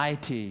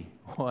Almighty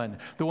One.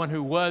 The one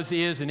who was,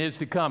 is, and is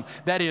to come.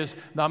 That is,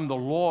 I'm the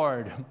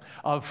Lord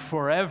of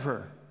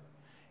forever.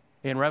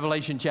 In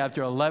Revelation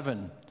chapter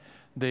 11,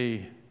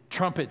 the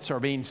trumpets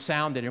are being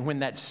sounded, and when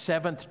that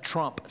 7th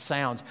trump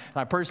sounds, and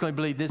I personally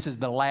believe this is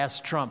the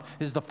last trump,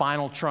 this is the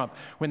final trump.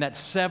 When that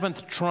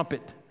 7th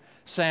trumpet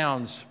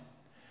sounds,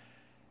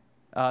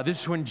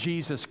 this is when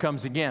Jesus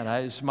comes again.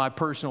 This is my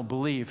personal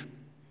belief,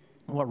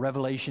 what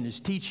Revelation is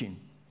teaching.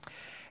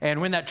 And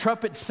when that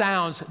trumpet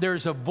sounds,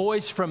 there's a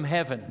voice from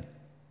heaven.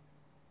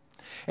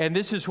 And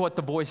this is what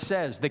the voice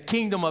says. The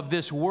kingdom of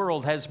this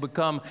world has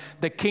become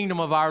the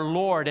kingdom of our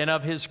Lord and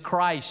of His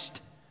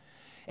Christ.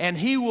 And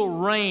He will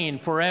reign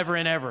forever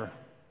and ever.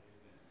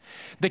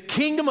 The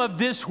kingdom of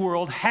this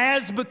world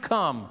has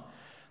become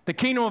the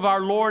kingdom of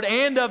our Lord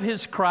and of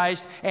His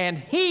Christ. And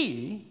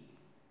He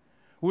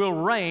will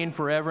reign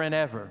forever and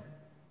ever.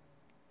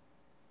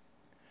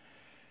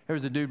 There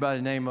was a dude by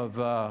the name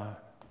of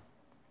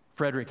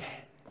Frederick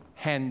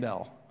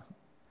Handel.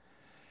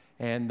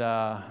 And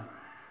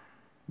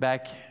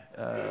back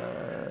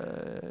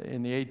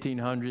in the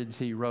 1800s,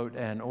 he wrote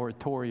an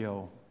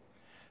oratorio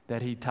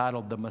that he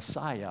titled The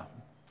Messiah.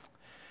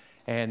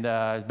 And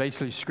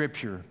basically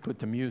Scripture put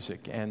to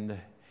music. And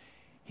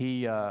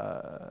he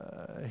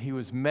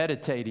was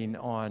meditating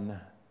on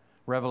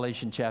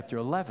Revelation chapter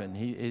 11.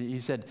 He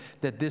said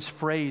that this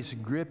phrase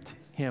gripped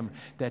him,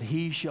 that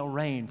he shall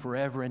reign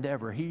forever and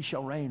ever. He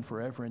shall reign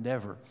forever and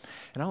ever.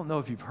 And I don't know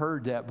if you've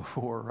heard that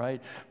before,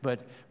 right? But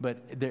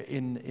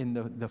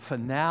in the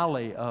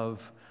finale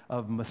of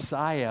the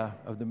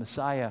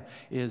Messiah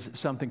is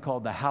something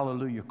called the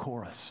Hallelujah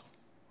Chorus.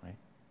 Right?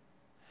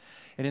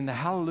 And in the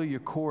Hallelujah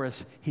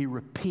Chorus, he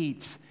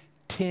repeats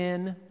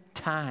 10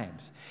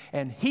 times.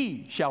 And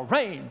he shall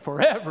reign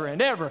forever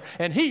and ever.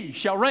 And he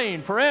shall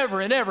reign forever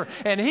and ever.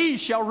 And he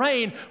shall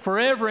reign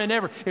forever and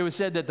ever. It was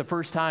said that the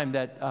first time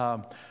that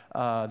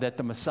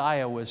the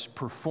Messiah was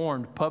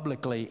performed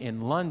publicly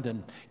in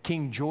London,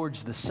 King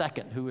George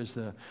II, who was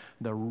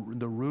the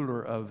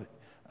ruler of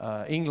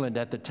England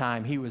at the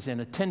time, he was in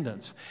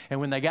attendance. And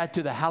when they got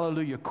to the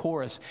Hallelujah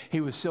Chorus,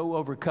 he was so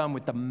overcome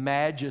with the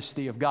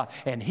majesty of God.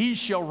 And he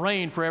shall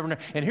reign forever and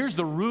ever. And here's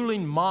the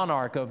ruling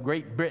monarch of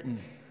Great Britain.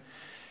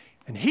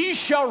 And he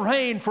shall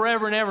reign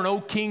forever and ever. And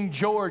oh, King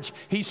George,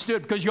 he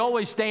stood, because you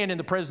always stand in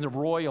the presence of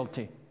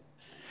royalty.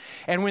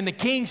 And when the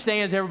king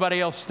stands,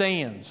 everybody else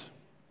stands.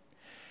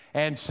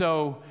 And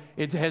so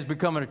it has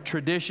become a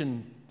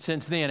tradition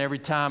since then. Every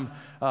time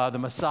the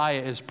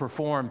Messiah is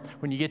performed,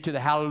 when you get to the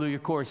Hallelujah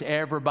Chorus,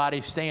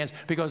 everybody stands,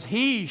 because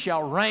he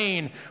shall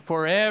reign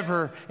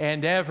forever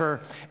and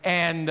ever.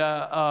 And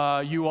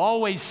you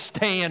always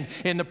stand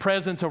in the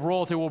presence of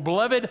royalty. Well,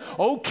 beloved,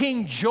 old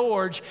King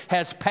George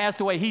has passed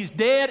away. He's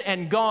dead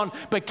and gone,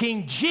 but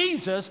King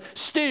Jesus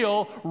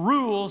still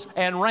rules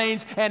and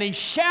reigns, and he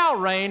shall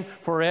reign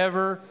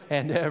forever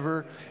and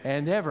ever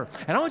and ever.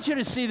 And I want you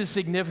to see the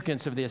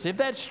significance of this. If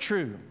that's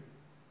true,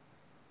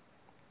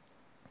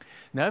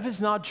 now, if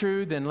it's not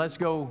true, then let's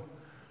go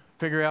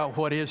figure out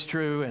what is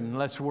true and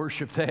let's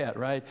worship that,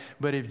 right?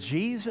 But if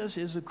Jesus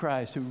is the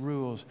Christ who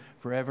rules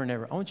forever and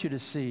ever, I want you to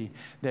see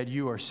that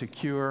you are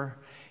secure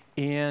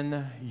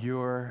in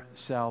your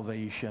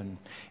salvation.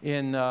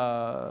 In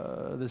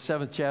the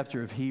 7th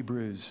chapter of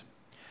Hebrews,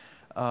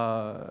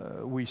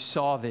 we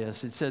saw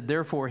this. It said,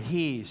 therefore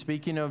he,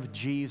 speaking of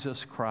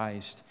Jesus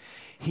Christ,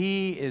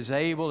 he is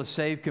able to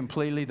save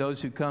completely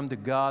those who come to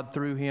God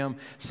through him,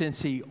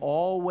 since he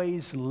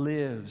always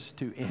lives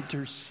to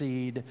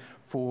intercede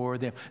for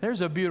them.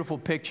 There's a beautiful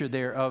picture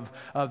there of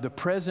the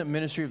present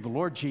ministry of the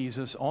Lord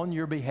Jesus on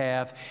your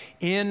behalf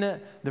in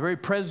the very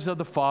presence of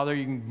the Father.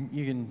 You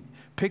can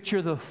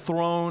picture the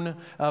throne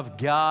of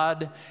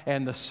God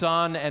and the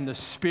Son and the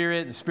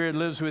Spirit. The Spirit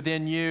lives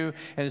within you,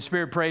 and the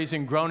Spirit prays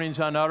in groanings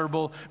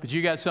unutterable. But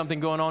you got something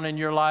going on in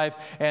your life,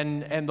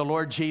 and the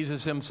Lord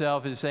Jesus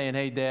himself is saying,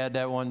 hey, Dad,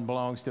 that one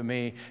belongs to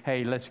me.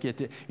 Hey, let's get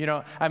to,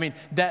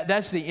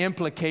 that's the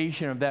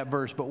implication of that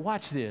verse. But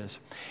watch this.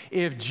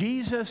 If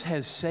Jesus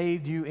has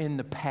saved you in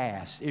the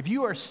past, if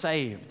you are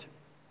saved,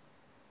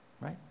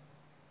 right,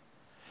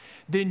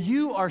 then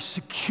you are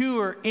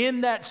secure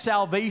in that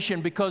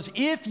salvation, because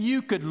if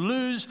you could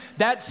lose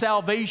that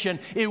salvation,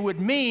 it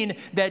would mean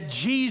that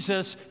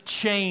Jesus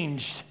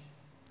changed.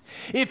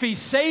 If he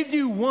saved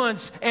you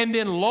once and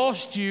then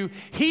lost you,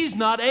 he's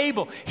not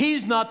able.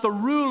 He's not the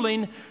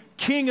ruling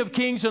King of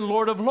kings and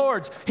Lord of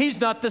lords.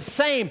 He's not the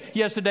same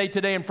yesterday,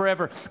 today, and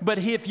forever. But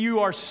if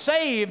you are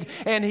saved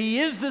and he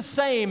is the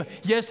same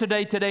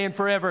yesterday, today, and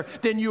forever,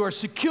 then you are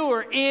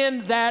secure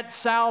in that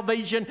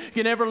salvation. You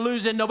can never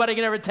lose it. Nobody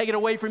can ever take it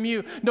away from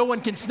you. No one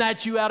can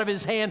snatch you out of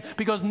his hand,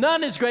 because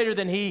none is greater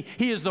than he.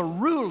 He is the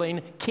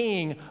ruling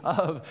King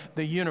of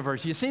the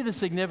universe. You see the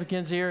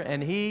significance here?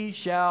 And he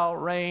shall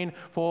reign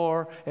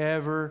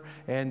forever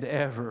and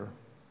ever.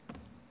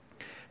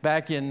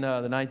 Back in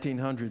the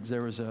 1900s,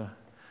 there was a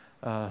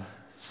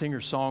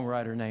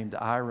singer-songwriter named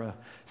Ira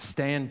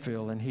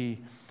Stanfield, and he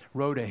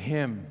wrote a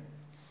hymn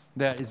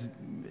that has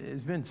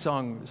been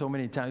sung so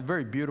many times.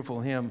 Very beautiful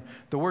hymn.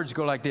 The words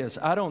go like this: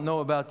 I don't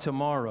know about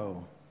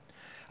tomorrow.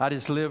 I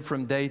just live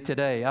from day to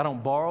day. I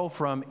don't borrow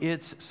from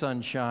its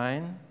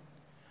sunshine,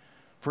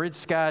 for its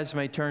skies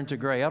may turn to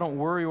gray. I don't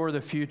worry o'er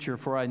the future,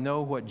 for I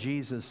know what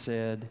Jesus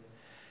said,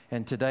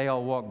 and today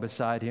I'll walk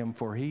beside him,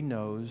 for he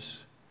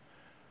knows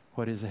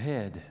what is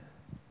ahead.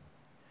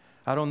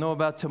 I don't know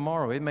about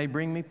tomorrow. It may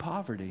bring me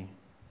poverty.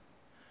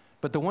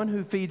 But the one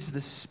who feeds the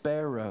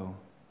sparrow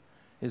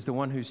is the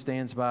one who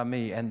stands by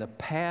me. And the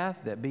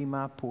path that be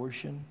my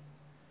portion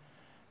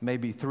may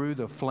be through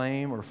the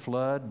flame or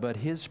flood, but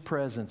his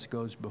presence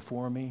goes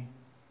before me,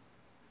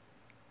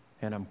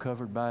 and I'm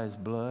covered by his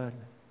blood.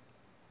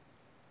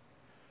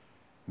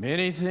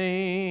 Many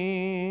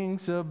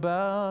things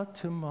about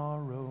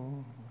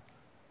tomorrow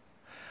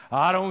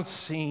I don't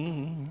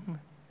seem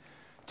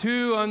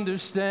to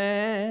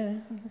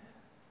understand,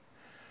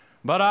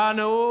 but I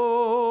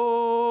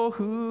know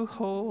who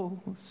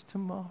holds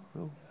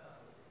tomorrow,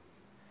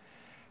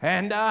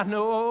 and I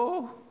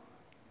know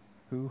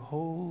who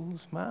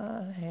holds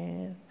my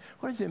hand.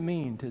 What does it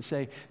mean to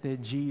say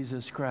that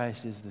Jesus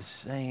Christ is the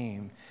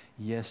same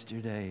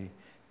yesterday,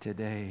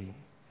 today,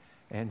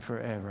 and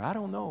forever. I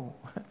don't know.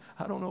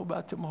 I don't know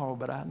about tomorrow,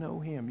 but I know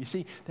him. You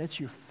see, that's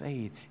your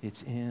faith.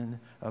 It's in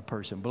a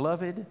person.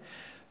 Beloved,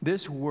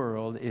 this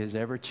world is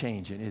ever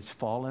changing. It's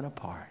falling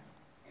apart.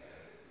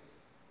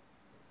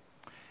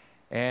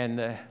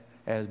 And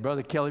as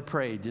Brother Kelly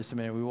prayed just a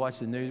minute, we watched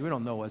the news. We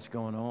don't know what's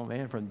going on,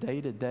 man, from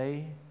day to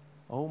day.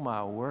 Oh,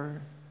 my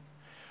word.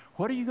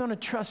 What are you going to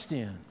trust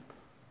in?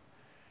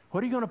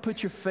 What are you going to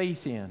put your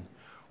faith in?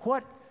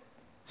 What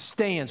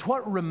stands,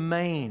 what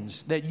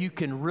remains that you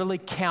can really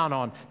count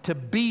on to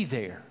be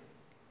there?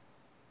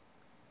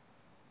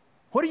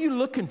 What are you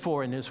looking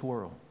for in this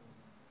world?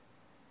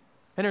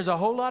 And there's a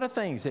whole lot of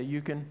things that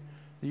you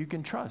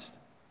can trust.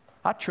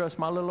 I trust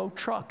my little old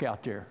truck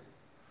out there.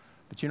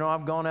 But you know,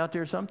 I've gone out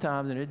there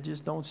sometimes and it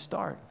just don't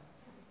start.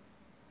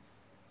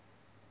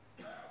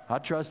 I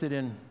trusted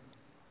in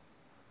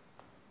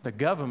the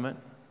government.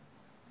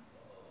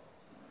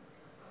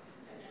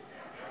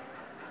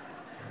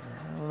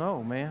 I don't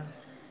know, man.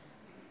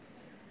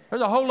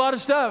 There's a whole lot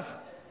of stuff.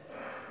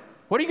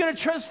 What are you going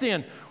to trust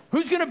in?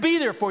 Who's going to be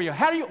there for you?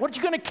 What are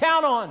you going to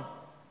count on?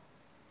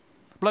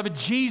 Beloved,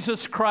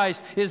 Jesus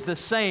Christ is the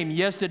same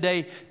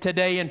yesterday,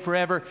 today, and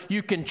forever.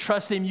 You can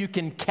trust him. You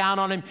can count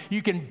on him.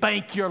 You can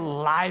bank your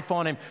life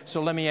on him.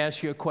 So let me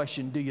ask you a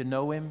question. Do you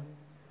know him?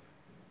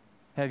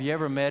 Have you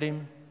ever met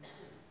him?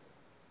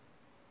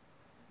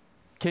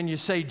 Can you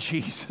say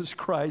Jesus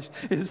Christ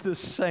is the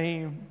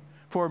same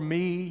for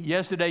me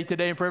yesterday,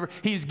 today, and forever?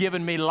 He's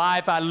given me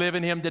life. I live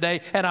in him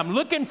today, and I'm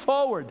looking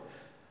forward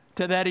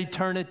to that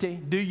eternity.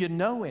 Do you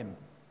know him?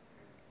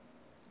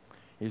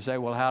 You say,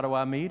 well, how do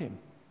I meet him?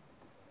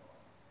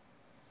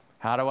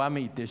 How do I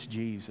meet this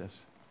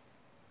Jesus?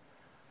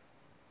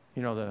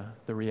 You know,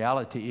 the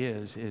reality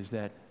is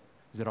that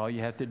all you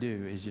have to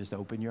do is just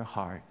open your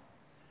heart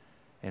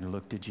and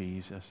look to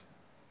Jesus.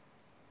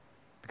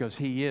 Because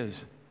he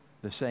is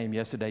the same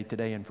yesterday,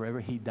 today, and forever.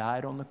 He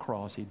died on the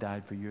cross. He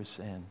died for your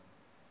sin.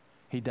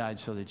 He died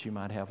so that you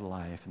might have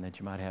life and that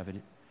you might have it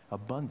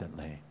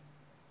abundantly.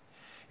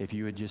 If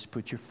you would just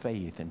put your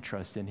faith and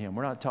trust in him.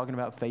 We're not talking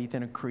about faith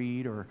in a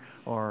creed or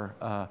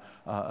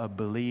a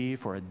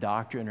belief or a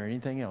doctrine or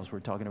anything else. We're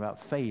talking about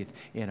faith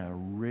in a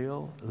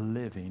real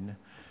living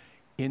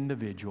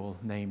individual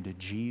named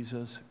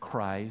Jesus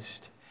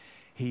Christ.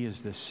 He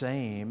is the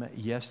same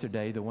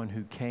yesterday, the one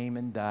who came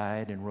and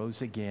died and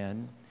rose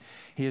again.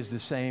 He is the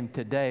same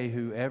today,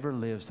 whoever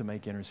lives to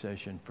make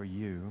intercession for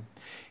you.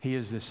 He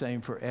is the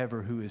same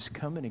forever, who is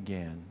coming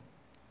again.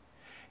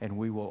 And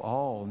we will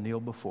all kneel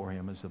before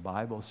him, as the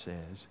Bible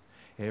says.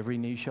 Every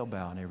knee shall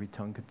bow and every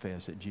tongue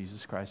confess that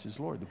Jesus Christ is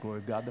Lord, the glory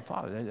of God the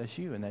Father. That's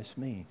you and that's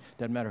me.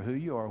 Doesn't matter who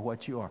you are or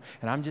what you are.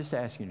 And I'm just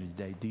asking you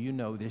today, do you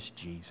know this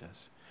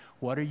Jesus?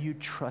 What are you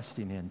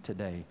trusting in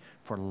today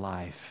for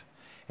life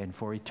and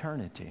for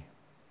eternity?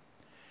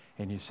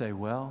 And you say,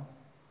 well,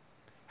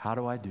 how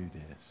do I do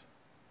this?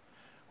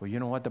 Well, you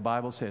know what the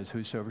Bible says,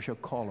 whosoever shall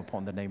call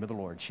upon the name of the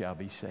Lord shall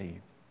be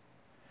saved.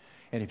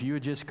 And if you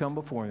would just come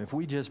before him, if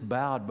we just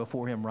bowed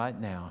before him right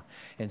now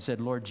and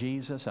said, Lord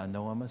Jesus, I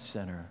know I'm a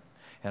sinner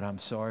and I'm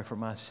sorry for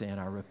my sin.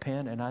 I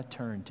repent and I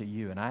turn to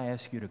you and I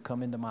ask you to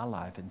come into my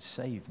life and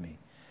save me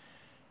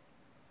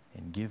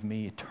and give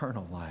me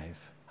eternal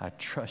life. I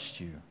trust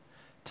you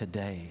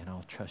today and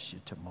I'll trust you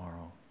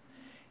tomorrow.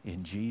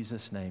 In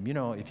Jesus' name. You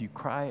know, if you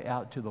cry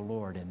out to the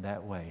Lord in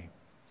that way,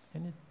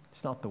 and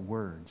it's not the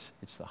words,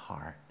 it's the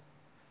heart.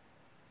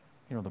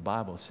 You know, the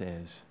Bible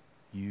says,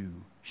 you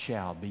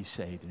shall be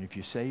saved. And if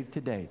you're saved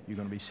today, you're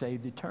going to be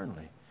saved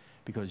eternally,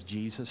 because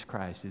Jesus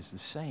Christ is the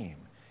same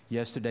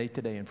yesterday,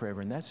 today, and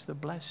forever. And that's the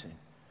blessing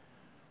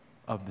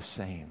of the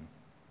same.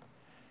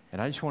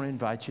 And I just want to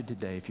invite you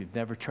today, if you've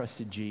never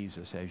trusted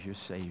Jesus as your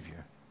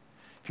Savior,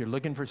 if you're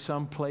looking for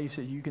some place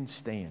that you can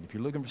stand, if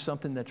you're looking for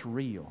something that's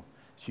real,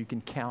 that you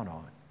can count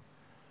on,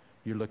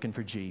 you're looking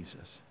for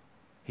Jesus.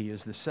 He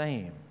is the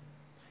same,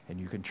 and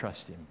you can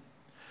trust him.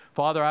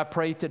 Father, I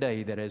pray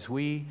today that as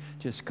we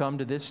just come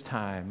to this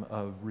time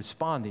of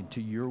responding to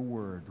your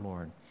word,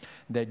 Lord,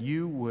 that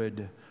you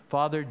would,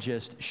 Father,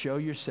 just show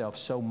yourself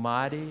so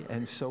mighty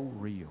and so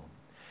real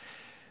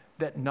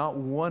that not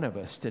one of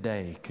us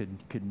today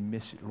could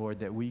miss it,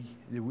 Lord, that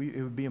it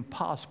would be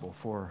impossible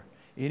for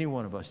any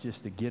one of us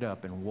just to get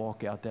up and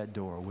walk out that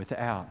door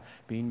without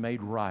being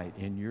made right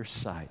in your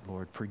sight,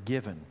 Lord,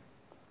 forgiven,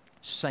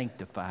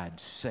 sanctified,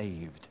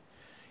 saved.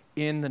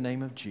 In the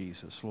name of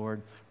Jesus,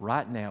 Lord,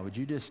 right now, would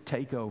you just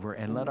take over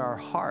and let our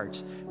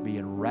hearts be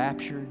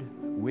enraptured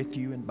with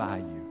you and by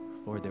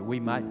you, Lord, that we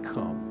might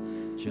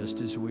come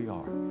just as we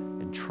are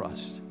and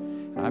trust.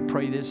 And I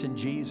pray this in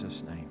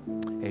Jesus'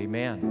 name.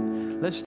 Amen. Let's